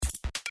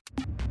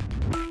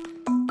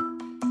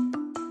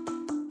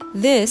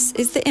This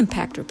is the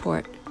Impact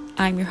Report.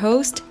 I'm your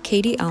host,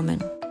 Katie Ellman.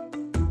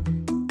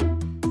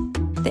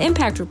 The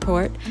Impact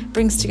Report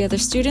brings together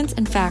students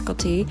and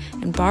faculty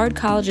in Bard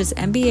College's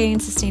MBA in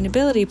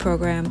Sustainability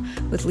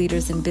program with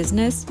leaders in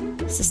business,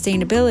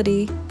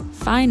 sustainability,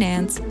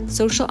 finance,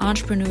 social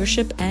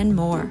entrepreneurship, and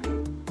more.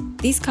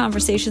 These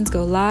conversations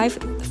go live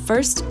the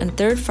first and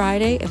third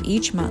Friday of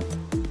each month.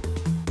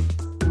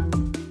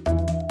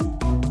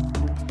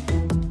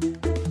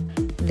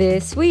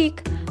 This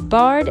week,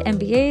 Bard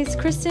MBA's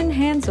Kristen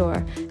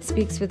Hanzor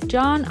speaks with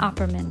John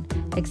Oppermann,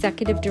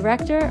 Executive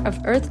Director of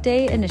Earth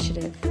Day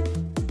Initiative.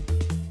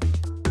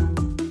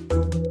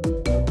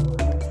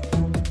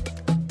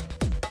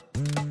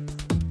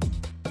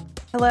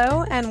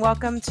 Hello and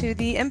welcome to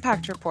the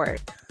Impact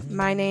Report.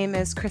 My name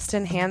is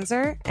Kristen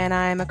Hanzor and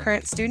I'm a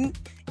current student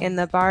in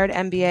the Bard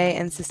MBA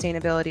in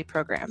Sustainability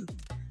program.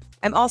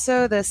 I'm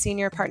also the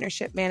Senior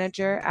Partnership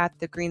Manager at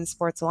the Green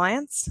Sports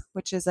Alliance,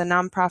 which is a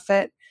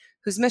nonprofit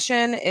whose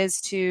mission is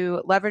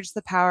to leverage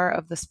the power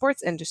of the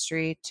sports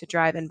industry to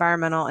drive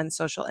environmental and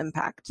social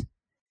impact.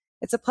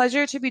 It's a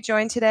pleasure to be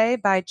joined today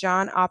by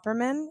John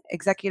Oppermann,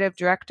 Executive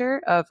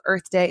Director of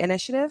Earth Day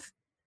Initiative.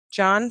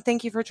 John,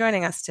 thank you for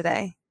joining us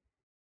today.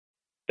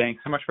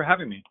 Thanks so much for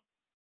having me.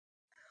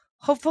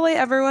 Hopefully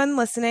everyone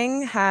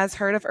listening has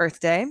heard of Earth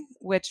Day,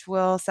 which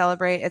will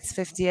celebrate its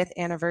 50th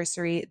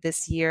anniversary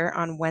this year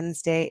on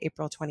Wednesday,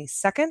 April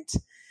 22nd.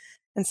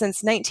 And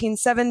since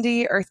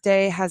 1970, Earth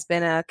Day has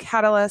been a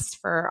catalyst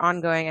for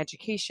ongoing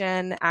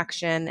education,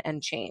 action,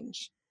 and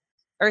change.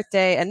 Earth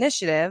Day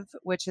Initiative,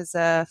 which is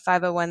a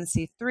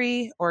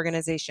 501c3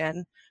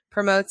 organization,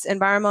 promotes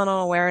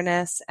environmental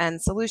awareness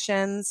and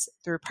solutions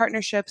through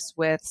partnerships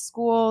with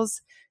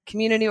schools,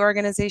 community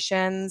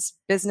organizations,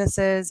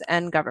 businesses,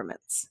 and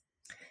governments.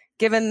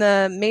 Given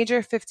the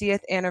major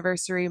 50th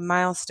anniversary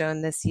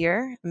milestone this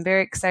year, I'm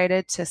very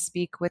excited to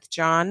speak with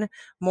John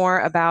more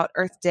about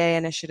Earth Day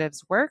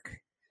Initiative's work.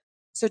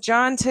 So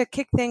John, to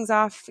kick things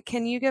off,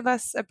 can you give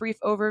us a brief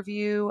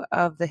overview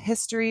of the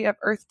history of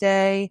Earth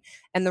Day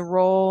and the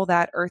role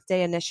that Earth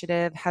Day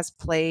Initiative has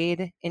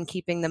played in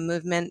keeping the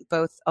movement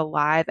both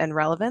alive and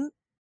relevant?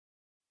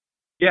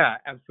 Yeah,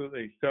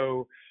 absolutely.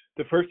 So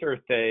the first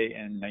Earth Day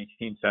in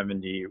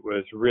 1970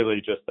 was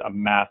really just a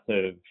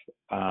massive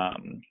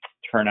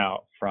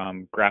turnout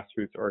from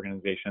grassroots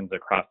organizations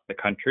across the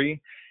country.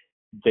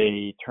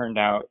 They turned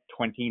out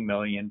 20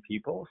 million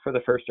people for the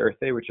first Earth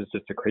Day, which is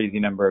just a crazy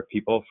number of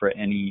people for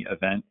any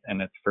event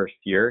in its first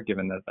year,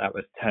 given that that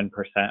was 10%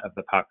 of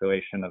the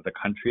population of the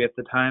country at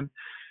the time.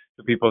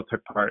 So people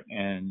took part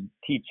in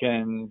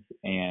teach-ins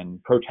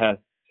and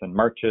protests and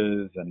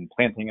marches and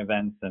planting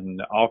events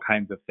and all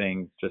kinds of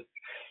things, just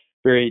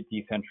very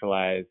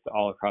decentralized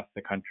all across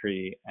the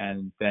country.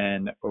 And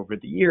then over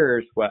the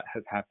years, what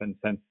has happened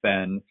since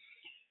then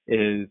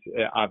is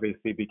it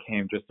obviously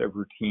became just a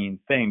routine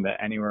thing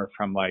that anywhere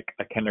from like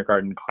a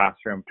kindergarten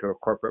classroom to a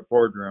corporate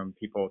boardroom,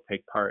 people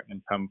take part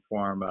in some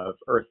form of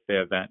Earth Day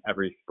event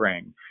every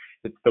spring.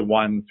 It's the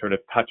one sort of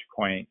touch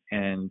point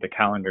in the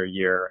calendar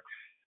year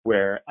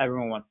where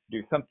everyone wants to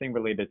do something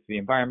related to the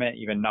environment.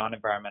 Even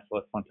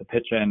non-environmentalists want to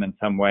pitch in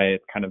some way.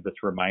 It's kind of this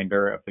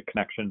reminder of the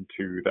connection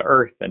to the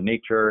earth and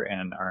nature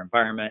and our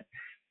environment.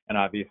 And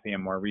obviously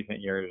in more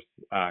recent years,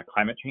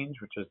 climate change,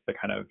 which is the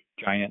kind of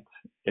giant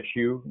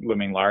issue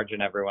looming large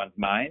in everyone's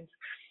minds.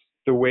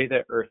 The way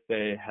that Earth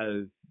Day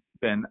has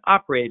been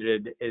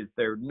operated is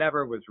there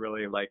never was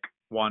really like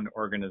one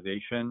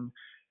organization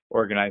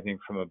organizing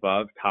from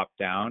above, top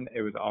down.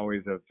 It was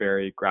always a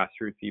very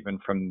grassroots, even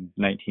from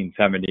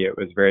 1970, it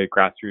was very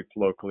grassroots,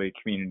 locally,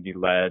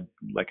 community-led,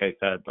 like I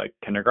said, like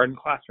kindergarten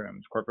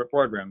classrooms, corporate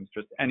boardrooms,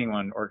 just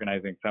anyone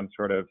organizing some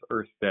sort of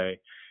Earth Day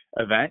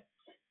event.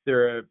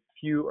 There are a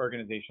few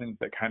organizations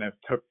that kind of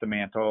took the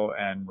mantle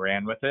and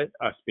ran with it,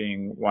 us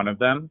being one of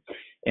them.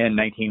 In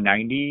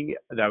 1990,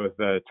 that was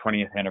the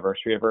 20th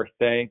anniversary of Earth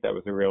Day. That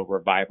was a real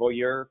revival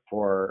year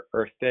for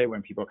Earth Day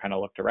when people kind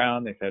of looked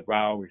around. They said,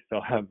 wow, we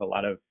still have a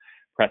lot of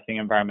pressing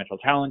environmental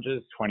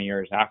challenges 20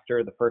 years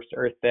after the first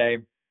Earth Day.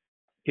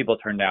 People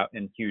turned out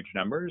in huge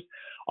numbers.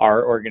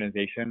 Our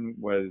organization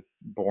was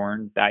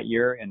born that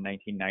year in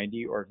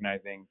 1990,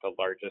 organizing the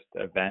largest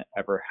event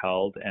ever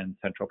held in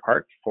Central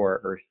Park for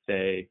Earth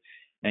Day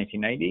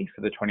 1990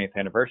 for the 20th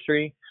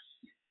anniversary.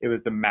 It was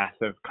a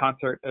massive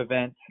concert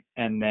event.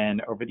 And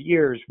then over the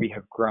years, we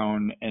have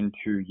grown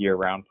into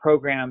year-round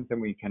programs,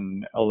 and we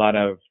can a lot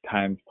of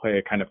times play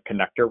a kind of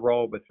connector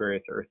role with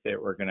various Earth Day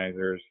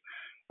organizers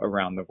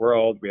around the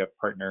world. We have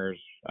partners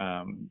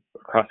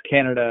across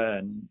Canada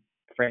and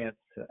France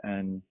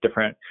and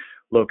different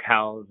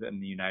locales in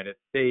the United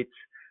States,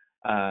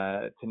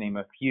 to name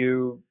a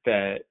few,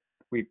 that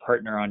we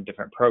partner on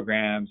different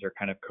programs or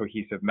kind of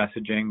cohesive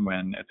messaging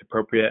when it's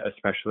appropriate,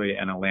 especially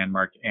in a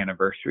landmark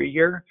anniversary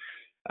year.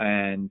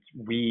 And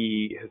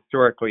we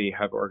historically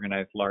have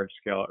organized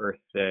large-scale Earth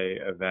Day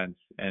events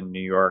in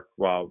New York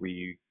while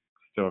we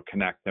still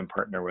connect and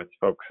partner with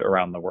folks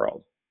around the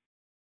world.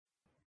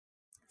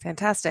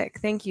 Fantastic.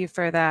 Thank you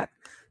for that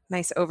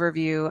nice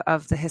overview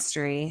of the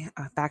history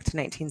back to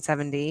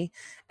 1970.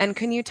 And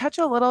can you touch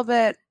a little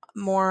bit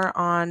more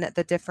on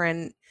the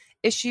different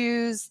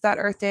issues that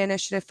Earth Day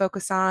Initiative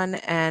focus on?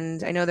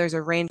 And I know there's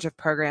a range of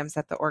programs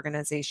that the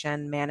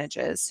organization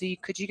manages. So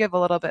could you give a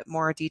little bit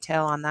more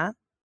detail on that?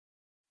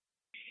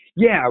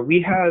 Yeah,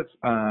 we have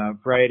a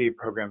variety of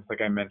programs, like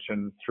I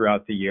mentioned,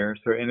 throughout the year.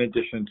 So in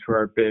addition to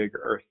our big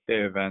Earth Day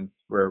events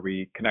where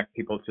we connect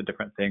people to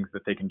different things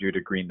that they can do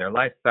to green their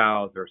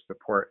lifestyles or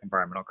support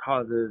environmental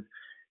causes,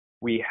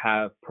 we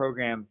have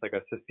programs like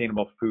a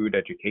sustainable food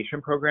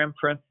education program,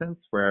 for instance,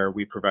 where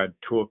we provide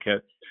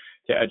toolkits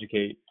to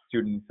educate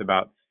students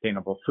about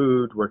sustainable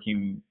food,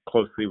 working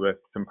closely with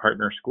some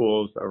partner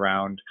schools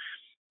around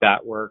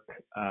that work,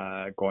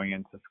 going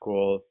into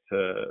schools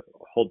to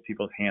hold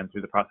people's hands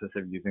through the process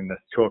of using this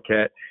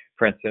toolkit.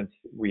 For instance,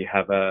 we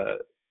have a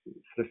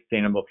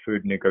sustainable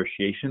food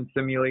negotiation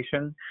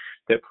simulation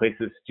that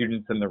places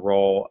students in the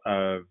role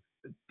of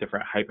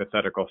different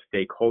hypothetical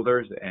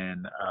stakeholders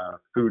in a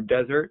food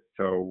desert.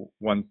 So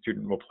one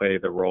student will play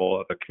the role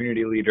of a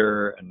community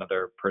leader,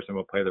 another person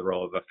will play the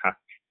role of a fast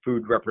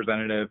food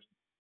representative,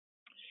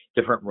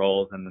 different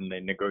roles, and then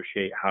they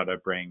negotiate how to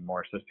bring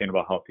more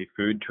sustainable, healthy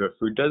food to a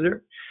food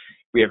desert.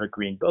 We have a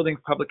green buildings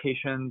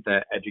publication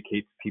that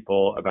educates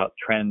people about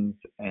trends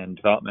and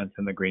developments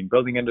in the green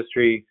building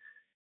industry.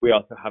 We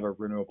also have a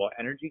renewable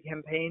energy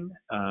campaign,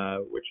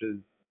 which is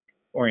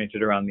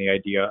oriented around the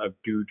idea of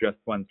do just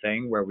one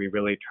thing, where we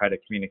really try to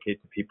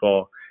communicate to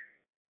people,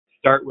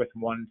 start with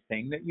one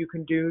thing that you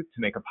can do to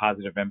make a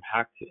positive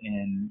impact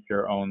in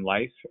your own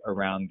life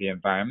around the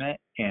environment.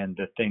 And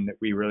the thing that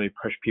we really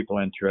push people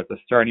into as a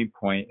starting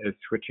point is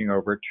switching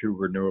over to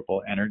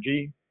renewable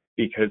energy,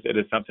 because it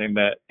is something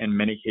that in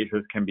many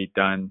cases can be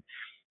done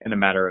in a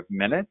matter of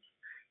minutes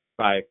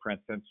by, for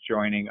instance,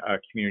 joining a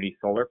community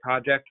solar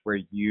project where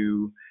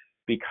you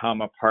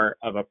become a part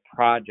of a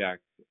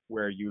project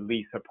where you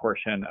lease a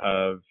portion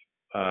of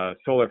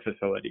solar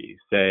facility,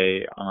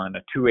 say on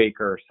a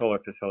 2-acre solar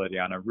facility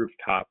on a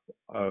rooftop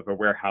of a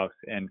warehouse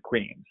in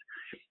Queens.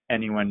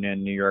 Anyone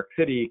in New York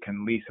City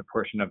can lease a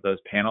portion of those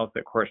panels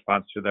that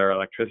corresponds to their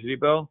electricity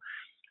bill.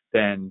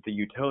 Then the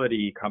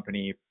utility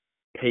company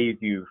pays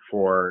you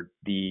for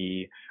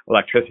the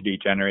electricity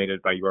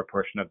generated by your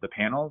portion of the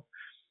panels.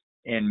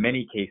 In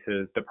many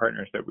cases, the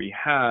partners that we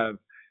have,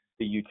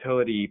 the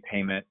utility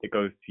payment that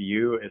goes to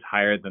you is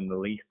higher than the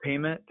lease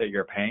payment that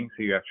you're paying.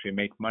 So you actually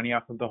make money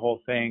off of the whole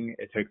thing.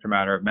 It takes a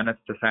matter of minutes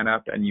to sign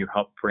up, and you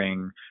help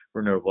bring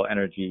renewable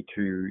energy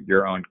to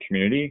your own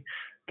community.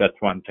 That's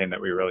one thing that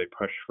we really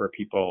push for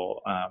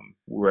people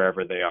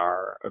wherever they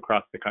are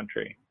across the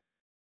country.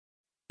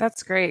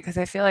 That's great, because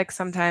I feel like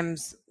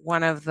sometimes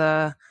one of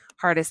the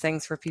hardest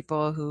things for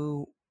people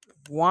who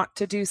want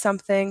to do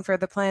something for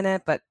the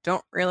planet but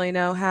don't really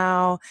know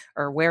how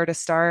or where to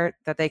start,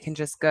 that they can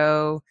just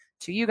go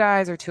to you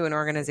guys or to an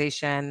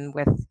organization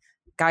with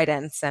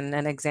guidance and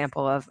an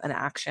example of an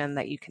action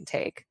that you can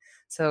take.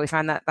 So we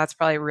find that that's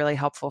probably really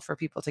helpful for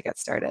people to get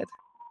started.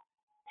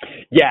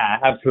 Yeah,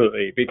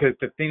 absolutely. Because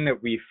the thing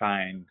that we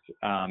find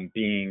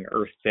being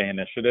Earth Day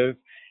initiative,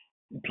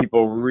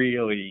 people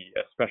really,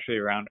 especially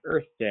around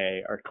Earth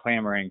Day, are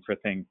clamoring for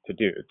things to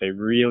do. They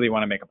really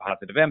want to make a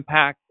positive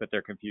impact, but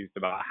they're confused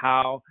about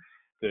how.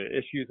 The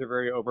issues are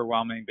very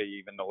overwhelming, but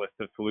even the list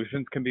of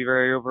solutions can be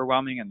very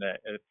overwhelming. And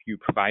that if you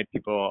provide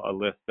people a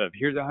list of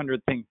here's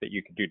 100 things that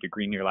you can do to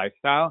green your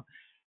lifestyle,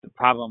 the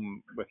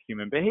problem with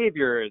human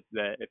behavior is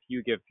that if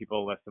you give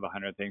people a list of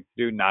 100 things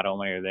to do, not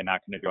only are they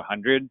not going to do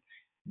 100,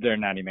 they're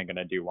not even going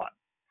to do one.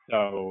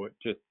 So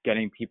just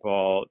getting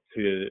people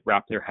to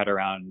wrap their head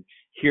around,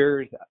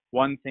 here's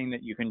one thing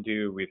that you can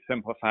do. We've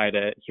simplified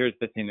it. Here's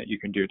the thing that you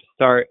can do to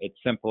start. It's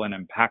simple and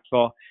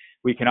impactful.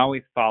 We can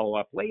always follow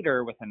up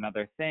later with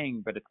another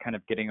thing, but it's kind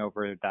of getting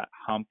over that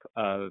hump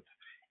of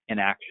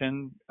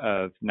inaction,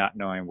 of not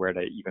knowing where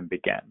to even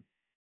begin.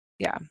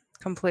 Yeah,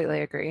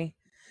 completely agree.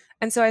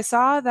 And so I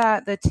saw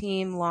that the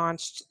team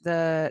launched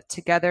the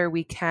Together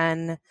We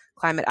Can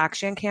climate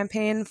action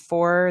campaign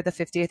for the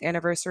 50th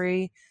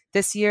anniversary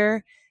this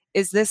year.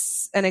 Is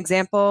this an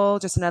example,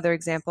 just another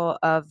example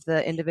of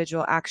the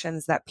individual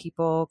actions that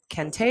people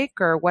can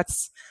take, or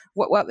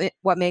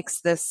what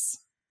makes this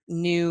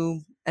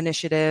new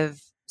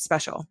initiative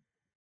special?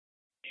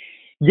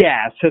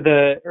 Yeah, so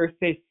the Earth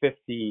Day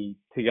 50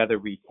 Together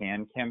We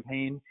Can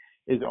campaign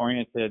is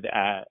oriented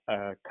at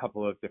a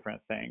couple of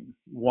different things.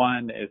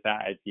 One is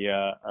that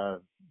idea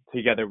of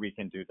together we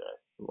can do this.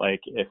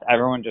 Like if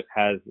everyone just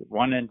has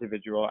one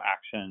individual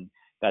action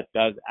that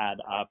does add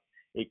up,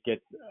 it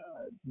gets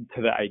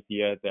to the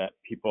idea that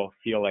people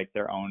feel like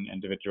their own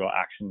individual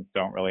actions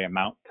don't really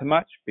amount to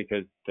much,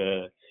 because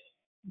the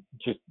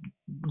just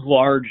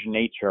large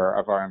nature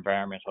of our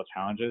environmental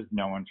challenges,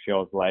 no one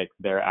feels like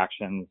their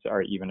actions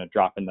are even a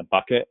drop in the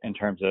bucket in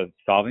terms of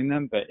solving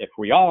them. But if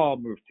we all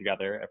move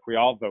together, if we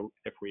all vote,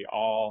 if we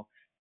all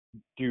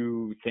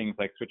do things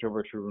like switch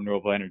over to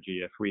renewable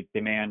energy, if we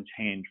demand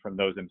change from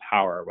those in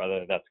power,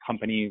 whether that's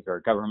companies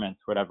or governments,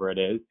 whatever it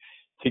is,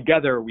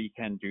 together we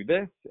can do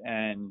this.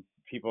 And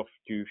people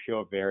do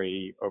feel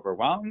very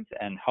overwhelmed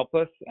and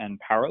helpless and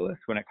powerless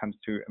when it comes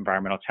to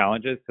environmental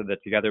challenges. So the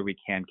Together We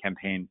Can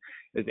campaign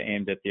is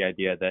aimed at the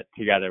idea that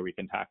together we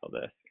can tackle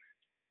this.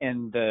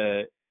 In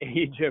the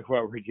age of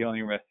what we're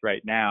dealing with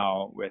right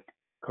now with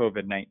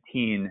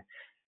COVID-19,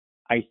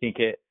 I think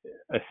it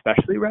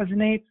especially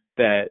resonates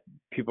that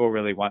people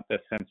really want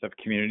this sense of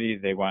community.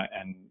 They want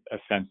and a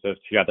sense of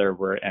together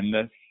we're in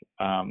this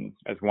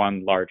as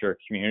one larger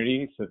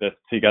community. So this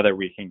together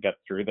we can get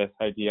through this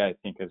idea, I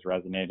think, is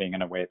resonating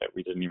in a way that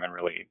we didn't even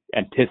really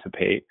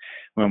anticipate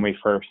when we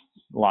first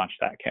launched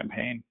that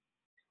campaign.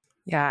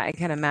 Yeah, I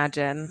can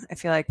imagine. I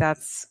feel like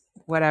that's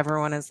what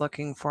everyone is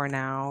looking for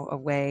now, a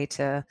way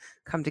to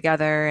come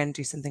together and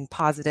do something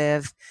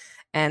positive.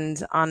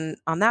 And on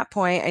that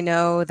point, I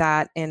know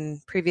that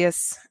in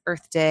previous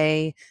Earth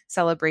Day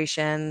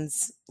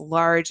celebrations,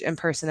 large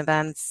in-person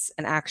events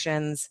and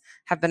actions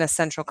have been a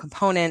central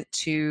component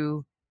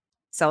to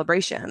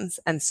celebrations.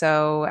 And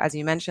so, as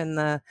you mentioned,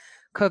 the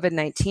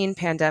COVID-19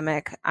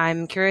 pandemic,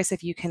 I'm curious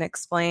if you can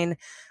explain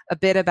a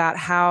bit about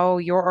how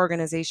your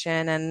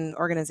organization and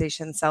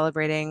organizations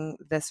celebrating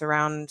this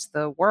around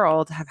the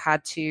world have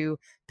had to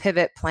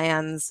pivot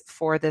plans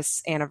for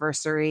this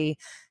anniversary,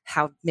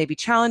 how maybe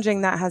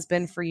challenging that has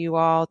been for you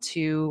all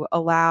to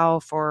allow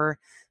for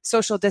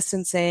social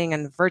distancing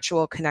and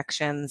virtual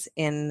connections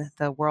in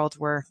the world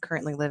we're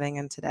currently living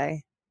in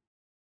today.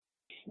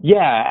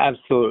 Yeah,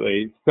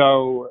 absolutely.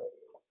 So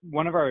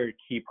one of our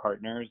key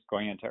partners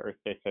going into Earth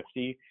Day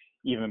 50,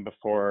 even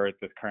before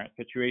this current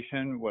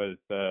situation, was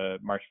the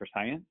March for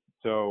Science.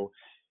 So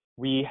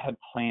we had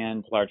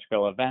planned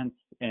large-scale events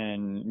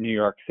in New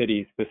York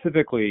City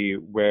specifically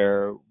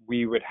where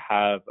we would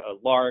have a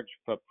large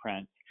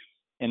footprint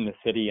in the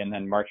city, and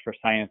then March for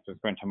Science was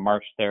going to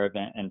march their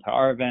event into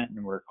our event,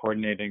 and we're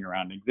coordinating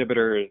around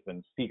exhibitors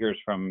and speakers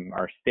from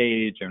our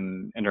stage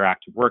and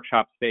interactive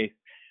workshop space.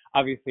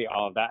 Obviously,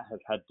 all of that has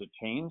had to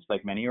change,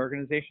 like many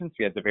organizations.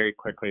 We had to very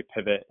quickly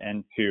pivot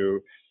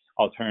into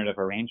alternative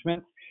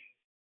arrangements.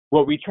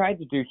 What we tried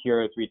to do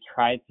here is we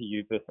tried to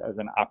use this as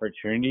an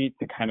opportunity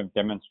to kind of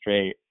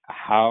demonstrate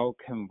how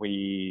can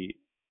we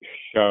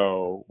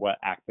show what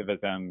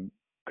activism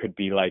could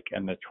be like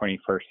in the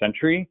 21st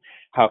century.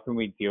 How can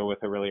we deal with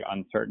a really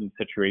uncertain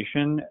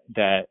situation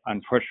that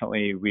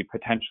unfortunately we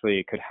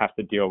potentially could have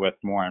to deal with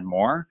more and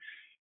more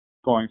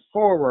going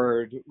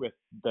forward, with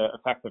the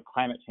effects of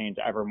climate change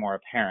ever more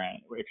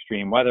apparent,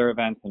 extreme weather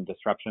events and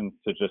disruptions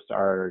to just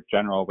our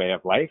general way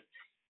of life.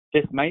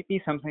 This might be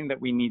something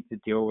that we need to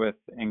deal with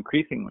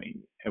increasingly,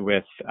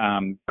 with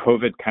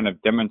COVID kind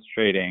of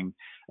demonstrating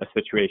a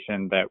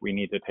situation that we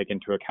need to take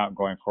into account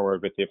going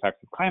forward with the effects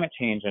of climate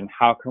change, and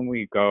how can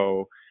we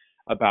go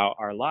about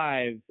our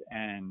lives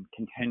and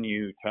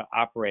continue to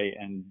operate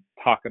and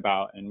talk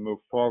about and move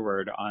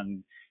forward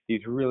on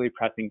these really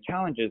pressing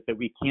challenges that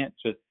we can't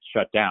just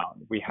shut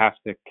down. We have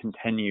to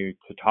continue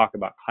to talk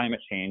about climate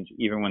change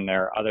even when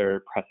there are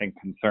other pressing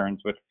concerns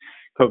with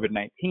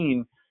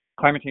COVID-19.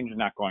 Climate change is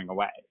not going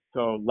away.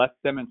 So let's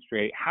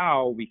demonstrate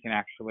how we can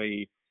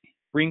actually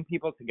bring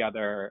people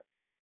together,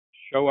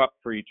 show up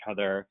for each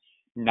other,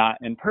 not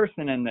in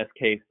person in this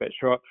case, but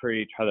show up for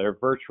each other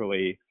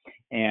virtually.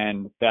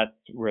 And that's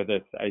where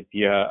this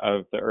idea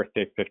of the Earth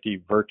Day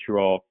 50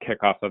 virtual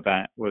kickoff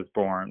event was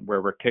born,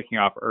 where we're kicking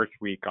off Earth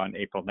Week on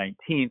April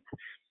 19th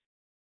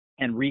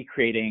and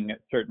recreating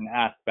certain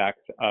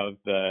aspects of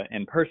the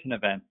in-person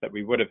events that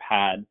we would have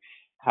had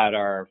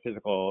our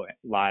physical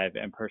live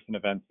in-person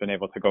events been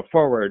able to go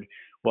forward.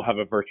 We'll have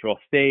a virtual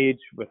stage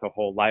with a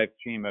whole live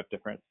stream of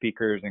different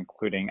speakers,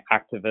 including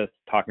activists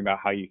talking about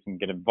how you can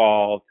get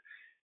involved,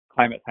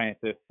 climate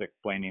scientists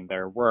explaining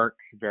their work,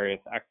 various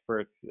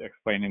experts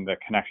explaining the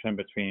connection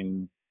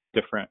between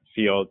different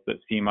fields that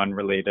seem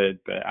unrelated,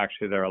 but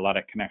actually there are a lot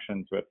of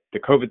connections with the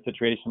COVID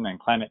situation and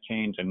climate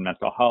change and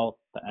mental health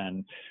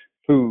and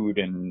food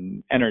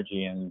and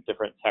energy and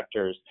different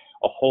sectors,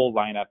 a whole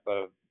lineup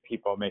of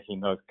people making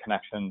those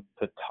connections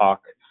to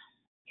talk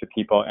to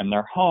people in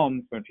their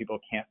homes when people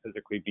can't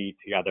physically be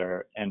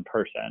together in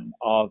person.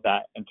 All of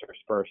that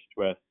interspersed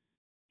with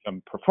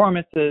some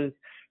performances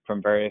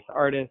from various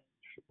artists.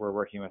 We're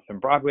working with some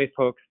Broadway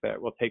folks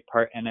that will take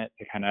part in it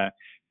to kind of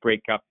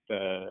break up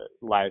the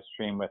live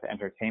stream with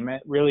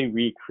entertainment, really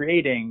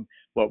recreating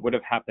what would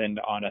have happened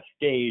on a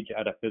stage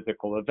at a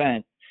physical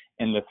event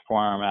in this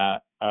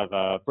format of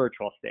a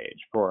virtual stage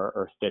for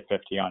Earth Day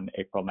 50 on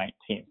April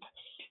 19th.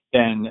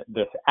 Then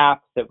this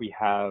app that we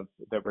have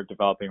that we're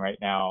developing right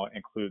now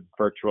includes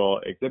virtual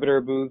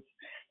exhibitor booths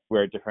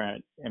where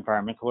different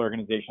environmental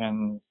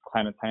organizations,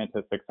 climate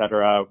scientists, et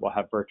cetera, will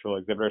have virtual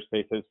exhibitor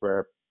spaces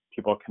where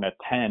people can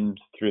attend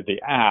through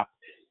the app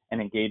and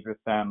engage with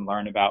them,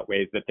 learn about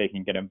ways that they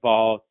can get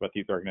involved, what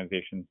these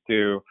organizations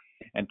do,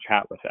 and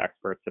chat with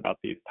experts about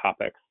these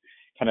topics,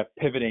 kind of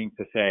pivoting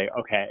to say,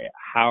 okay,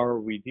 how are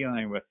we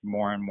dealing with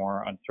more and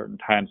more uncertain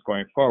times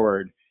going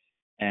forward,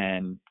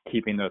 and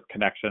keeping those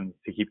connections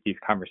to keep these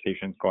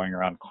conversations going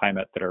around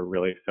climate that are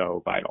really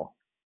so vital.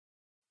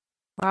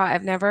 Wow,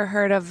 I've never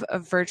heard of a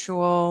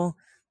virtual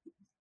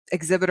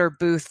exhibitor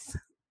booth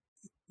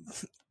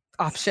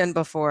option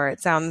before. It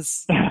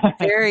sounds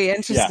very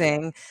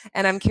interesting. Yeah.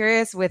 And I'm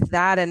curious with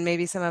that and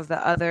maybe some of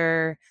the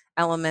other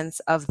elements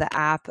of the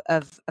app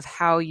of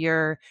how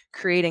you're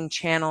creating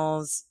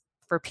channels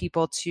for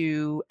people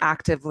to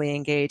actively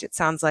engage. It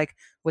sounds like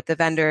with the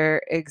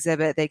vendor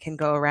exhibit, they can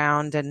go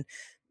around and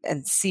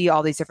see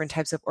all these different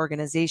types of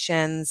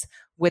organizations.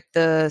 With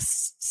the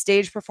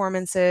stage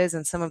performances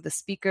and some of the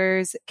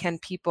speakers, can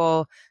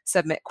people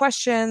submit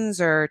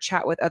questions or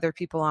chat with other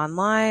people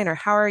online? Or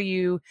how are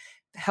you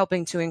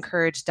helping to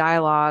encourage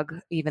dialogue,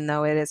 even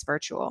though it is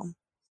virtual?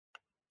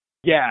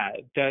 Yeah,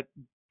 that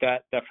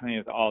definitely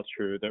is all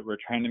true, that we're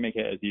trying to make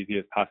it as easy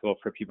as possible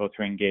for people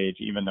to engage,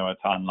 even though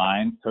it's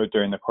online. So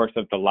during the course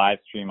of the live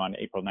stream on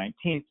April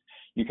 19th,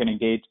 you can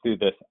engage through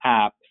this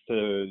app.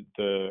 So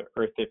the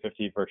Earth Day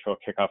 50 virtual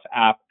kickoff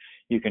app,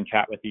 you can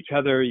chat with each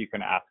other, you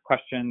can ask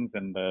questions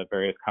in the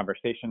various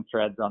conversation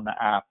threads on the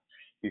app,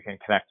 you can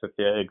connect with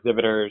the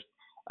exhibitors.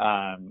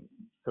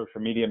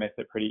 Social media makes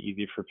it pretty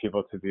easy for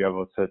people to be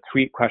able to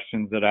tweet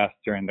questions at us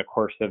during the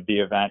course of the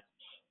event.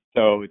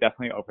 So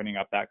definitely opening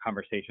up that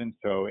conversation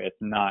so it's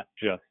not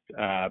just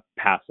a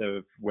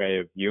passive way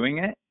of viewing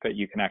it, but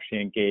you can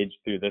actually engage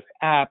through this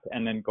app.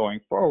 And then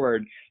going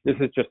forward, this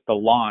is just the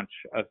launch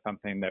of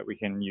something that we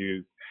can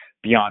use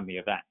beyond the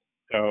event.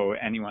 So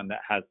anyone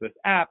that has this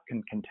app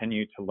can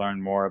continue to learn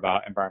more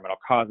about environmental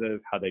causes,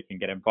 how they can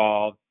get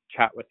involved,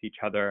 chat with each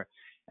other,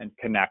 and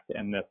connect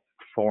in this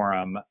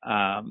forum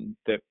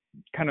that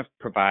kind of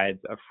provides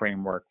a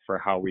framework for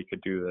how we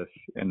could do this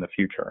in the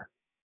future.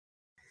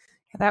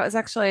 That was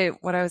actually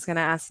what I was going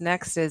to ask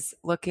next, is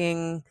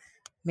looking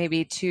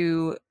maybe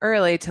too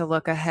early to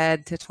look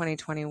ahead to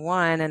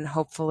 2021 and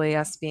hopefully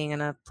us being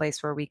in a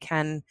place where we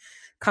can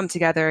come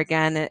together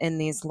again in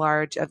these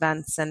large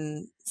events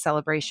and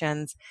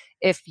celebrations.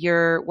 If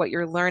what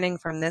you're learning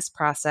from this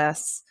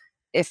process,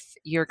 if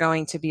you're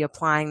going to be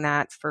applying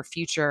that for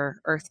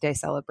future Earth Day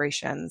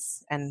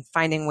celebrations and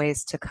finding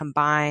ways to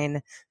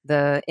combine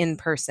the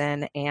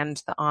in-person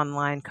and the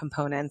online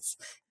components,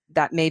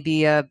 that may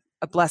be a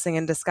blessing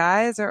in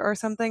disguise or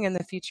something in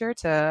the future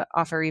to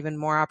offer even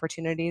more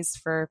opportunities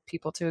for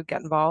people to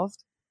get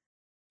involved?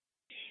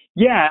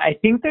 Yeah, I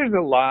think there's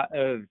a lot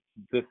of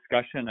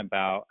discussion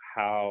about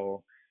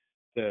how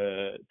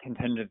the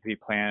contingency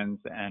plans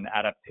and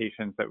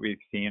adaptations that we've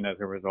seen as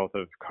a result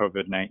of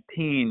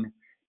COVID-19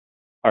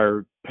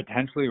 are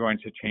potentially going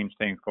to change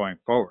things going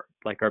forward.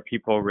 Like, are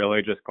people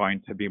really just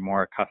going to be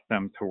more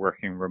accustomed to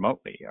working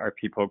remotely? Are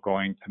people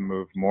going to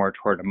move more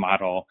toward a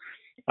model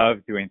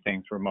of doing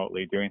things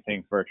remotely, doing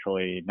things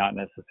virtually, not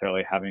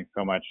necessarily having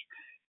so much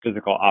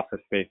physical office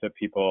space of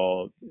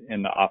people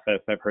in the office?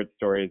 I've heard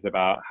stories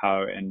about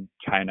how in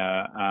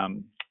China,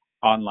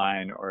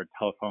 online or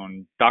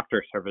telephone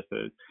doctor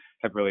services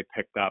have really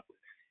picked up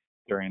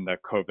during the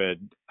COVID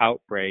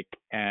outbreak,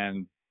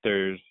 and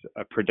there's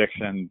a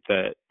prediction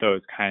that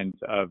those kinds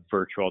of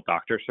virtual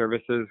doctor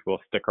services will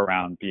stick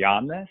around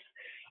beyond this.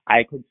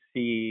 I could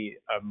see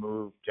a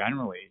move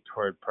generally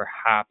toward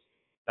perhaps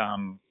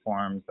some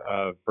forms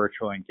of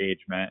virtual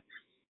engagement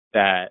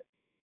that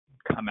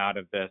come out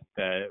of this,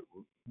 that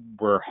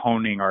we're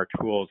honing our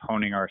tools,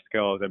 honing our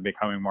skills, and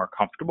becoming more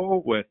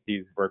comfortable with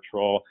these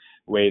virtual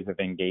ways of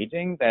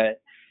engaging. That,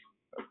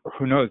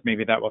 who knows,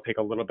 maybe that will take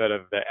a little bit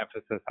of the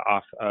emphasis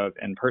off of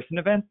in-person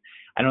events.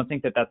 I don't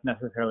think that that's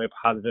necessarily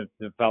a positive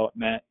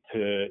development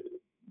to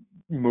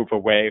move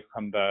away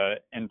from the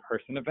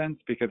in-person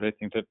events, because I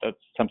think that that's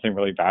something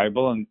really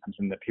valuable and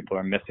something that people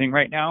are missing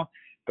right now.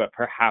 But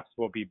perhaps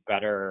we'll be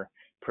better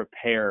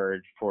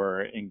prepared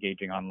for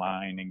engaging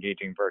online,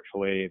 engaging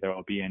virtually. There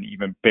will be an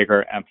even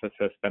bigger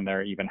emphasis than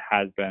there even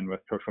has been with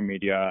social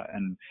media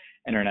and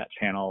internet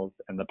channels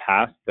in the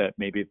past, that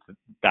maybe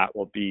that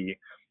will be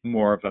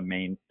more of a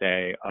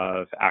mainstay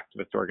of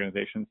activist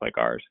organizations like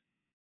ours.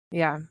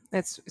 Yeah,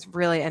 it's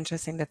really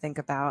interesting to think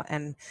about,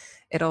 and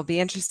it'll be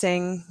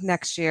interesting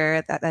next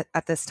year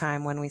at this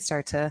time when we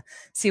start to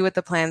see what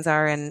the plans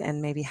are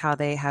and maybe how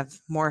they have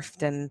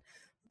morphed and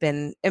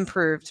been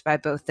improved by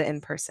both the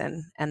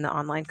in-person and the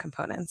online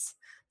components.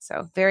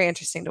 So very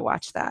interesting to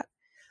watch that.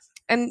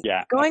 And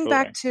yeah, going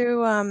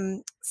absolutely. back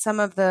to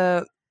some of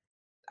the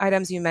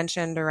items you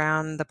mentioned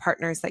around the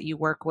partners that you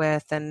work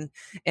with. And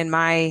in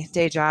my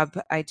day job,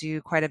 I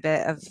do quite a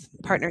bit of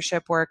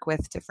partnership work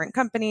with different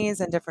companies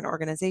and different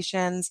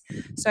organizations.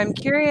 So I'm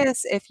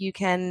curious if you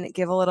can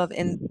give a little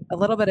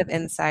bit of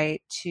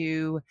insight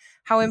to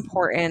how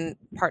important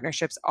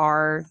partnerships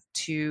are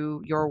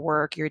to your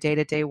work, your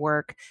day-to-day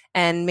work,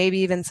 and maybe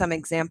even some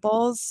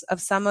examples of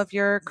some of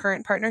your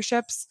current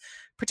partnerships,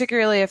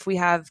 particularly if we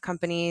have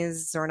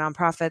companies or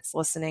nonprofits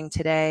listening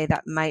today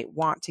that might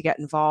want to get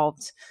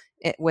involved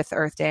with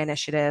Earth Day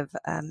Initiative,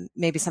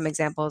 maybe some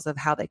examples of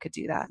how they could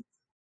do that.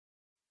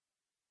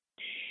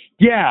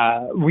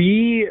 Yeah,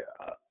 we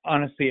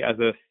honestly, as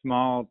a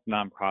small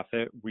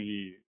nonprofit,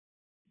 we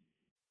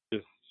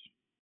just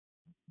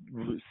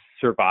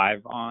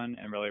survive on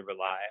and really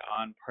rely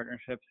on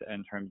partnerships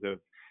in terms of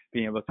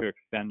being able to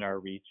extend our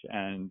reach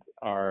and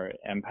our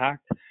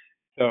impact.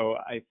 So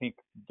I think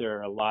there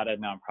are a lot of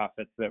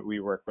nonprofits that we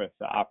work with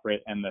that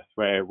operate in this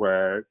way,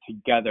 where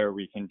together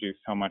we can do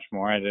so much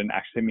more. I didn't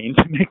actually mean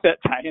to make that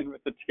tie in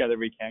with the Together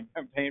We Can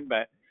campaign,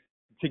 but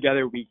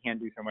together we can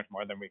do so much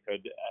more than we could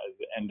as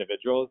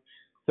individuals.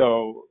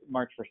 So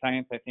March for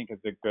Science, I think, is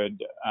a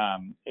good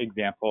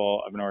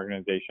example of an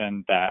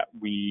organization that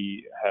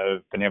we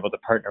have been able to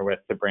partner with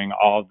to bring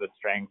all the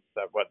strengths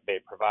of what they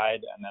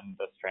provide and then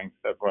the strengths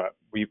of what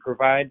we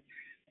provide.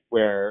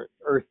 Where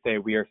Earth Day,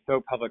 we are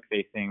so public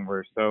facing,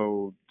 we're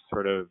so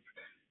sort of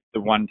the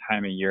one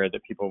time a year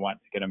that people want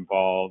to get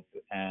involved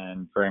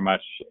and very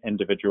much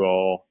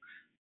individual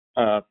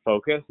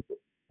focused.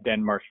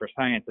 Then March for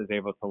Science is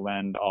able to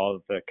lend all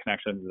of the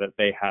connections that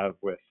they have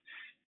with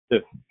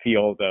this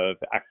field of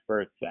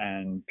experts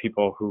and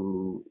people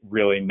who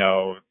really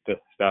know this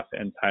stuff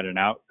inside and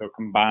out. So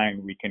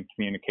combined, we can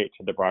communicate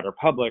to the broader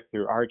public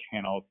through our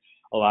channels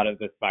a lot of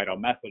this vital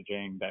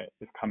messaging that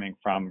is coming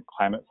from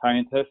climate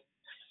scientists.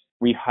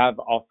 We have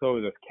also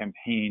this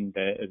campaign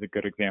that is a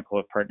good example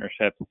of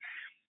partnership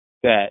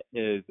that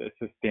is a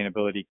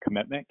sustainability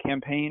commitment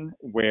campaign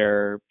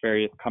where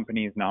various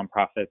companies,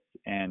 nonprofits,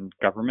 and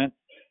governments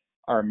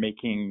are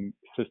making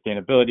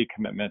sustainability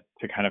commitments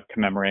to kind of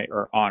commemorate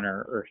or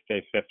honor Earth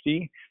Day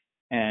 50.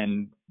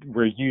 And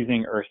we're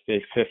using Earth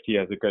Day 50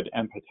 as a good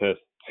impetus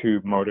to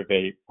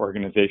motivate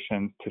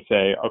organizations to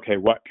say, okay,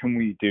 what can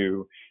we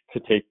do to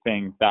take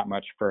things that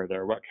much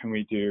further? What can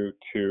we do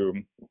to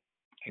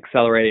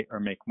accelerate or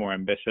make more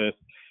ambitious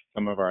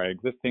some of our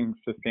existing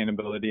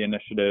sustainability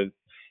initiatives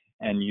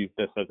and use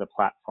this as a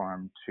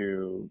platform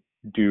to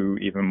do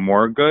even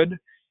more good?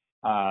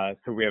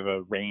 So we have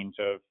a range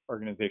of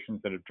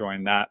organizations that have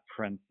joined that.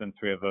 For instance,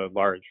 we have a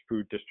large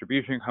food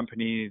distribution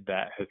company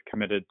that has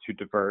committed to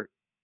divert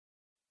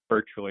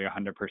virtually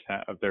 100%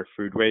 of their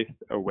food waste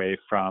away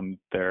from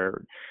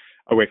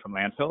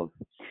landfills.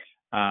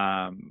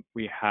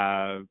 We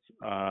have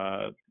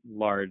a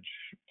large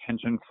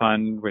pension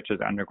fund, which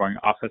is undergoing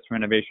office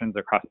renovations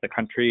across the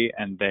country,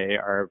 and they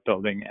are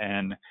building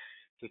in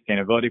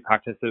sustainability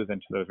practices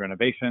into those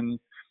renovations.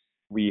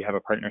 We have a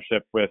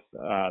partnership with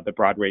the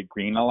Broadway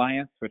Green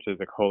Alliance, which is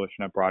a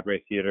coalition of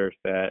Broadway theaters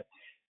that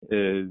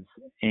is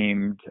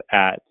aimed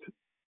at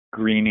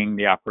greening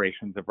the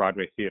operations of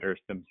Broadway theaters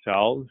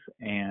themselves.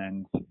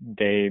 And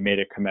they made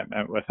a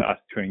commitment with us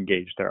to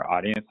engage their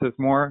audiences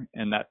more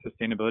in that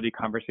sustainability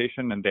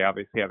conversation. And they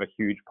obviously have a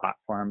huge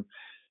platform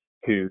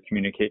to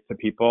communicate to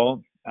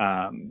people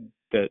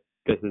that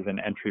this is an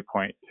entry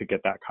point to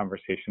get that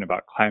conversation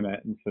about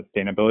climate and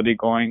sustainability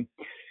going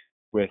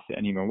with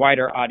an even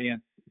wider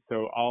audience.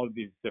 So all of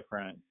these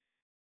different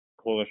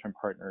coalition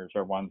partners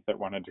are ones that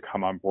wanted to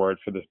come on board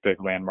for this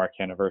big landmark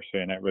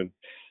anniversary. And it was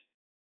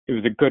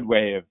a good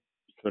way of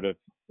sort of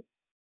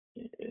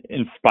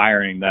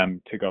inspiring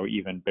them to go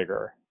even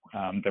bigger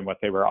than what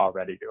they were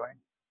already doing.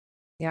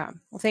 Yeah.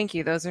 Well, thank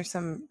you. Those are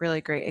some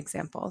really great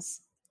examples.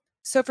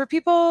 So for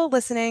people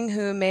listening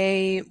who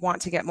may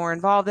want to get more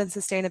involved in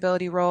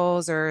sustainability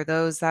roles, or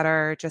those that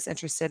are just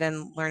interested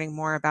in learning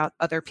more about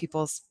other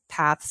people's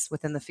paths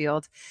within the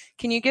field,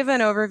 can you give an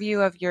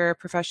overview of your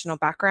professional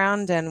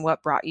background and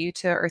what brought you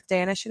to Earth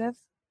Day Initiative?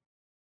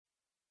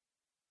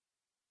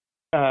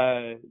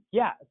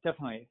 Yeah,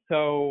 definitely.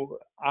 So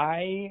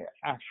I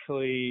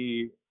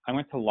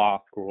went to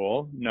law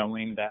school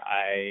knowing that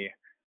I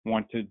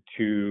wanted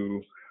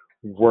to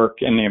work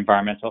in the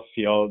environmental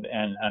field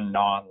in a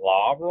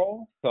non-law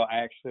role. So I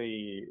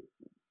actually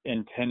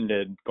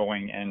intended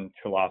going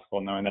into law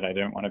school knowing that I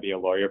didn't want to be a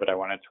lawyer, but I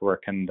wanted to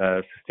work in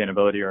the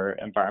sustainability or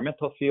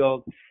environmental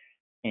field.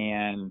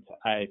 And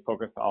I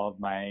focused all of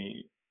my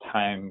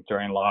time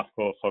during law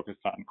school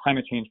focused on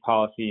climate change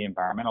policy,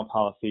 environmental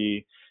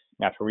policy,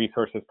 natural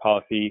resources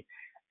policy,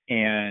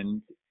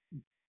 and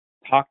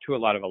talked to a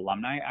lot of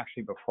alumni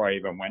actually before I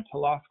even went to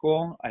law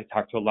school. I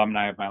talked to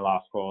alumni of my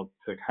law school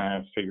to kind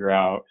of figure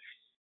out,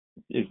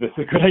 is this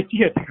a good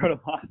idea to go to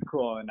law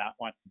school and not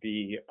want to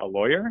be a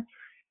lawyer?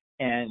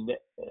 And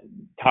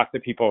talk to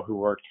people who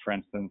worked, for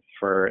instance,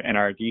 for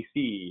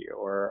NRDC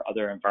or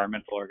other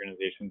environmental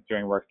organizations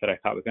doing work that I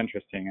thought was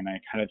interesting. And I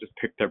kind of just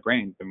picked their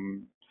brains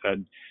and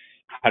said,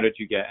 how did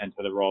you get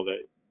into the role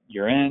that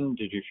you're in?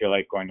 Did you feel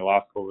like going to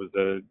law school was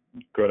a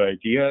good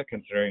idea,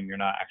 considering you're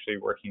not actually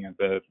working as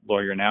a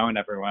lawyer now? And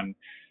everyone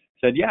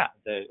said, yeah,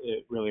 that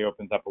it really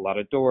opens up a lot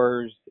of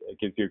doors. It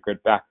gives you a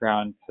good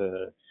background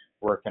to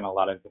work in a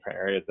lot of different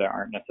areas that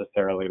aren't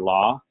necessarily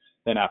law.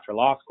 Then after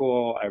law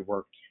school, I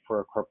worked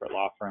for a corporate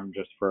law firm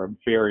just for a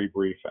very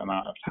brief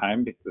amount of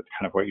time, because it's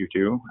kind of what you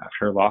do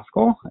after law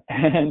school,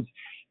 and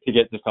to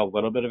get just a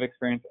little bit of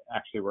experience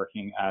actually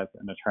working as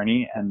an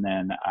attorney. And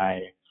then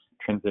I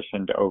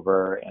transitioned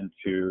over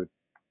into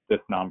this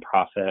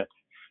nonprofit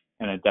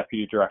in a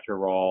deputy director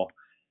role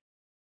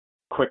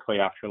quickly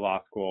after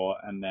law school,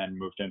 and then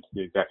moved into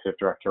the executive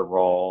director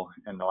role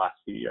in the last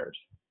few years.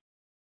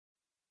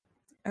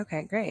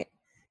 Okay, great.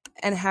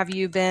 And have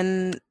you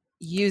been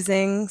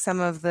using some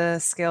of the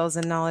skills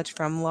and knowledge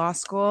from law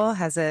school?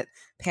 Has it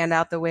panned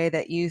out the way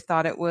that you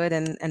thought it would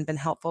and been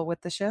helpful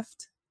with the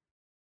shift?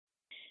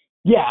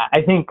 Yeah,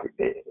 I think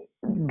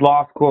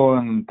law school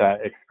and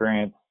that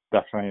experience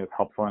definitely is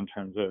helpful in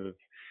terms of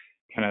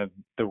kind of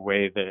the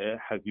way that it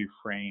has you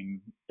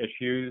frame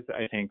issues.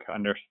 I think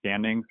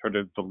understanding sort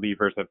of the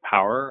levers of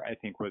power, I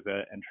think was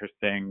an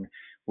interesting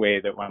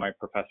way that one of my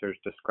professors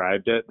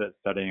described it, that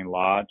studying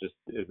law just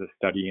is a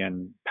study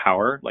in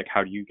power. Like,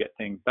 how do you get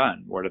things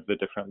done? What are the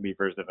different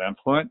levers of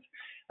influence?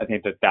 I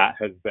think that that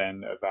has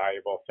been a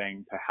valuable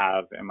thing to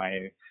have in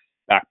my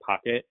back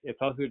pocket. It's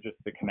also just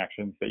the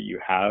connections that you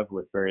have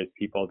with various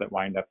people that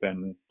wind up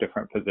in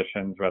different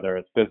positions, whether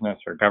it's business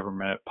or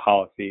government,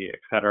 policy, et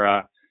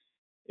cetera.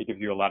 It gives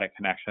you a lot of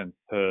connections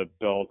to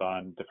build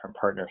on different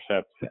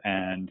partnerships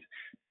and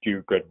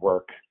do good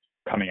work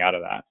coming out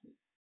of that.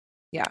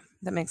 Yeah,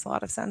 that makes a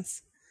lot of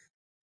sense.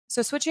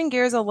 So switching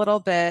gears a little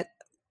bit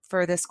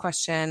for this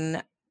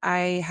question,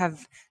 I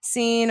have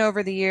seen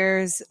over the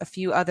years a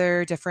few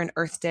other different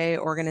Earth Day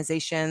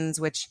organizations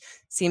which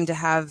seem to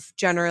have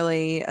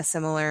generally a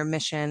similar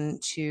mission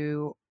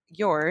to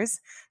yours.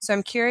 So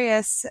I'm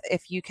curious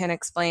if you can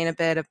explain a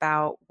bit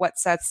about what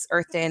sets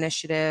Earth Day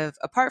Initiative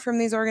apart from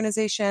these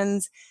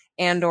organizations,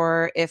 and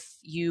or if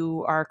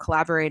you are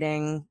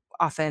collaborating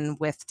often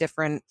with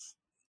different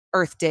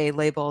Earth Day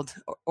labeled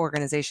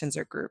organizations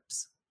or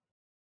groups.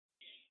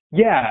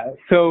 Yeah,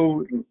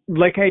 so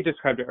like I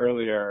described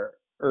earlier,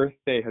 Earth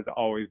Day has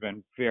always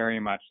been very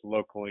much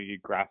locally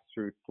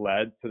grassroots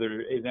led. So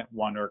there isn't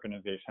one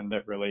organization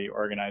that really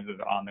organizes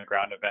on the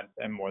ground events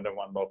in more than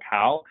one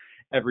locale.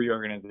 Every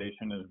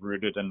organization is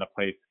rooted in the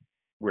place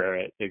where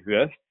it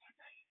exists.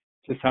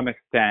 To some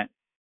extent,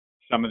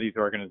 some of these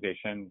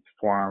organizations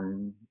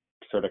form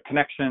sort of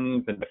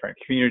connections in different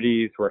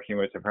communities, working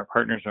with different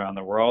partners around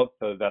the world.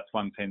 So that's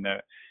one thing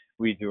that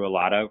we do a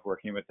lot of,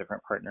 working with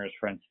different partners.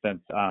 For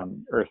instance,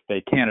 Earth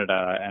Day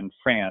Canada and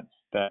France,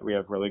 that we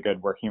have really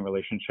good working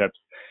relationships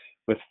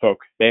with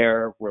folks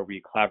there, where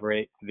we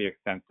collaborate to the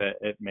extent that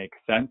it makes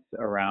sense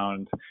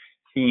around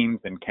themes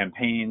and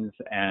campaigns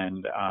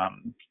and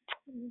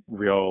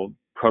real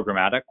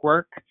programmatic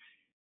work.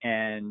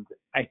 And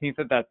I think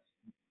that that's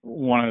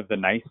one of the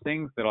nice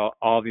things, that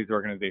all these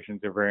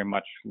organizations are very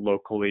much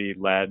locally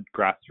led,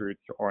 grassroots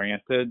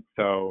oriented.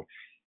 So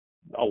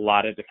a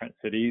lot of different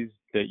cities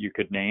that you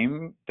could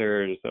name,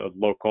 there's a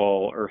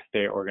local Earth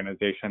Day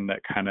organization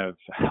that kind of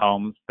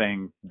helms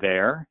things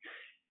there.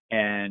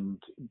 And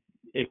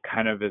it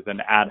kind of is an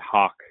ad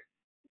hoc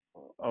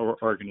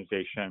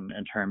organization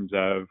in terms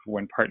of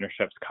when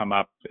partnerships come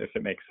up, if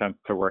it makes sense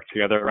to work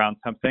together around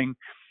something,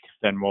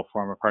 then we'll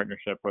form a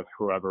partnership with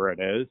whoever it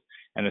is.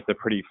 And it's a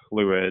pretty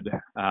fluid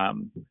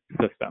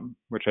system,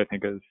 which I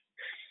think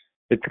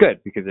it's good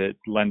because it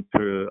lends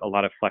to a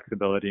lot of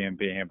flexibility and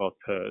being able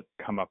to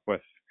come up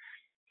with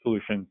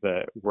solutions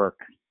that work,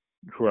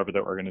 whoever the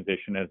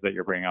organization is that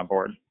you're bringing on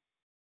board.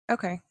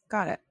 Okay,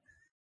 got it.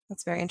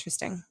 That's very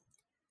interesting.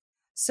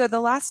 So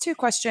the last two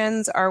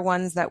questions are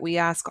ones that we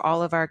ask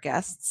all of our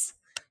guests.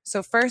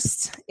 So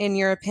first, in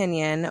your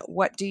opinion,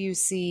 what do you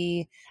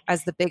see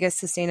as the biggest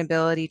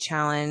sustainability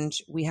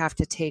challenge we have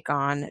to take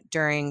on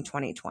during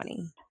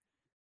 2020?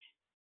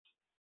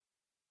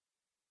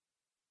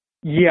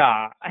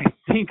 Yeah, I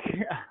think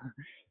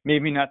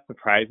maybe not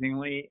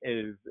surprisingly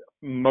is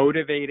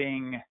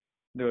motivating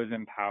those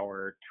in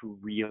power to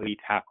really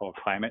tackle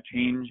climate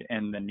change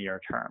in the near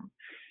term.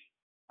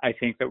 I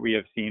think that we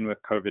have seen with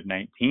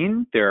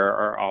COVID-19, there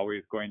are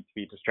always going to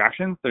be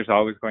distractions. There's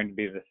always going to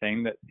be the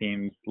thing that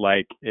seems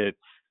like it's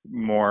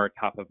more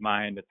top of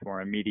mind, it's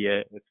more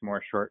immediate, it's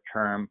more short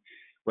term,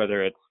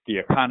 whether it's the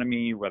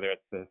economy, whether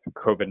it's the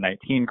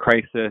COVID-19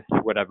 crisis,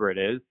 whatever it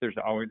is, there's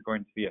always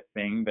going to be a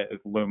thing that is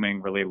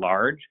looming really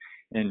large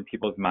in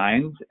people's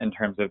minds in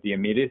terms of the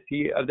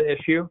immediacy of the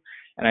issue.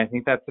 And I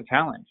think that's a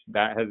challenge.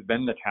 That has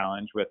been the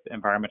challenge with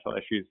environmental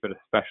issues, but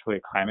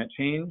especially climate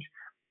change.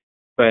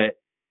 But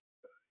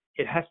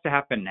it has to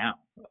happen now.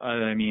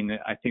 I mean,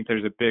 I think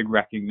there's a big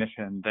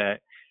recognition that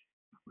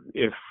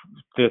if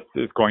this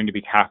is going to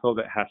be tackled,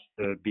 it has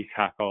to be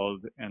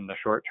tackled in the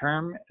short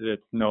term.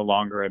 It's no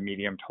longer a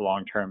medium to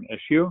long-term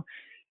issue.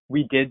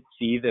 We did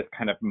see this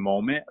kind of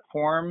moment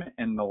form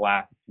in the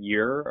last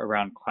year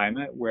around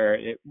climate where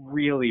it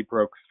really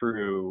broke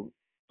through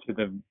to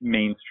the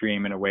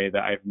mainstream in a way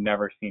that I've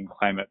never seen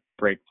climate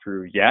break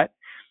through yet,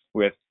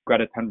 with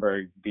Greta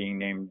Thunberg being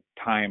named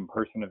Time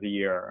Person of the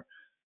Year.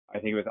 I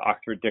think it was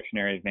Oxford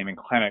Dictionary's naming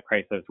climate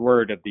crisis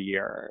word of the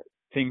year.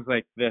 Things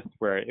like this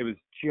where it was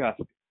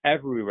just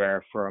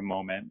everywhere for a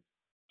moment.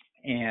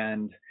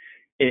 And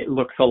it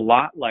looks a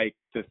lot like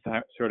this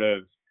sort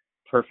of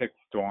perfect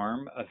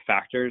storm of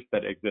factors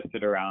that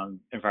existed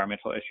around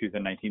environmental issues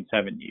in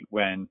 1970,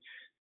 when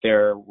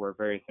there were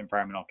various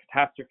environmental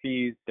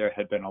catastrophes. There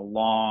had been a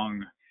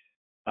long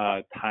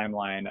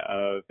timeline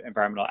of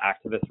environmental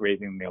activists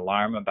raising the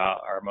alarm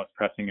about our most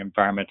pressing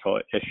environmental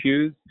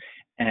issues.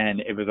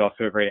 And it was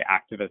also a very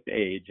activist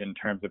age in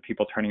terms of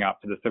people turning out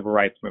for the civil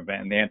rights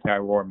movement and the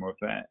anti-war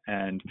movement.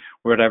 And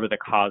whatever the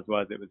cause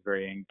was, it was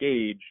very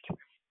engaged.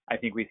 I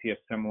think we see a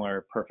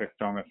similar perfect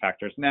storm of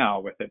factors now,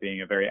 with it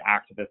being a very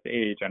activist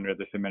age under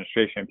this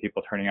administration,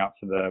 people turning out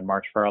for the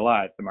March for Our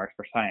Lives, the March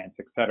for Science,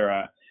 et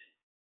cetera.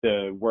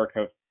 the work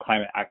of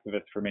climate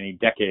activists for many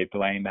decades,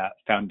 laying that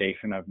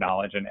foundation of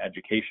knowledge and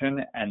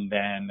education, and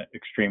then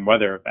extreme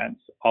weather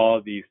events, all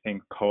of these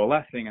things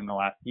coalescing in the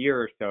last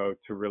year or so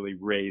to really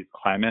raise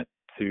climate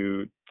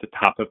to the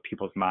top of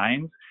people's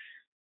minds.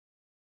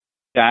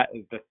 That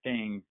is the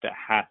thing that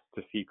has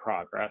to see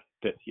progress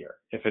this year.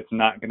 If it's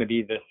not going to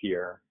be this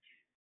year,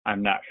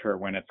 I'm not sure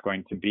when it's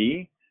going to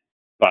be.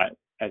 But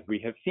as we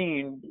have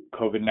seen,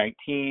 COVID-19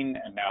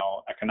 and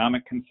now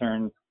economic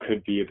concerns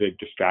could be a big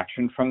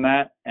distraction from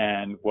that.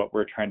 And what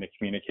we're trying to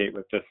communicate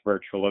with this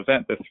virtual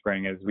event this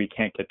spring is we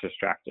can't get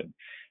distracted.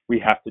 We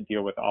have to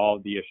deal with all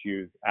of the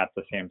issues at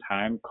the same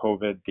time: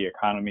 COVID, the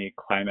economy,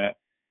 climate.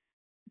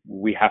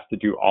 We have to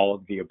do all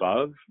of the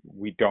above.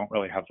 We don't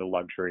really have the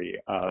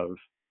luxury of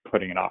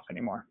putting it off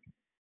anymore.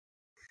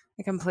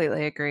 I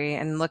completely agree.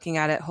 And looking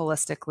at it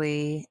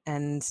holistically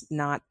and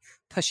not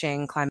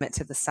pushing climate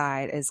to the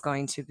side is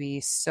going to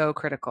be so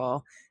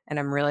critical. And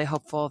I'm really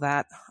hopeful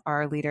that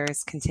our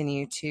leaders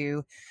continue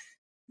to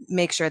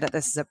make sure that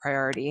this is a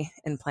priority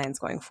in plans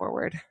going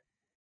forward.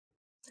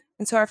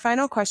 And so our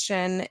final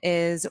question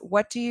is,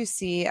 what do you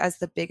see as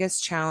the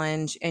biggest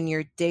challenge in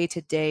your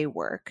day-to-day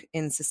work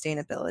in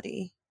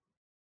sustainability?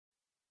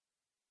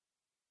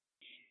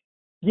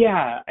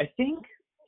 Yeah, I think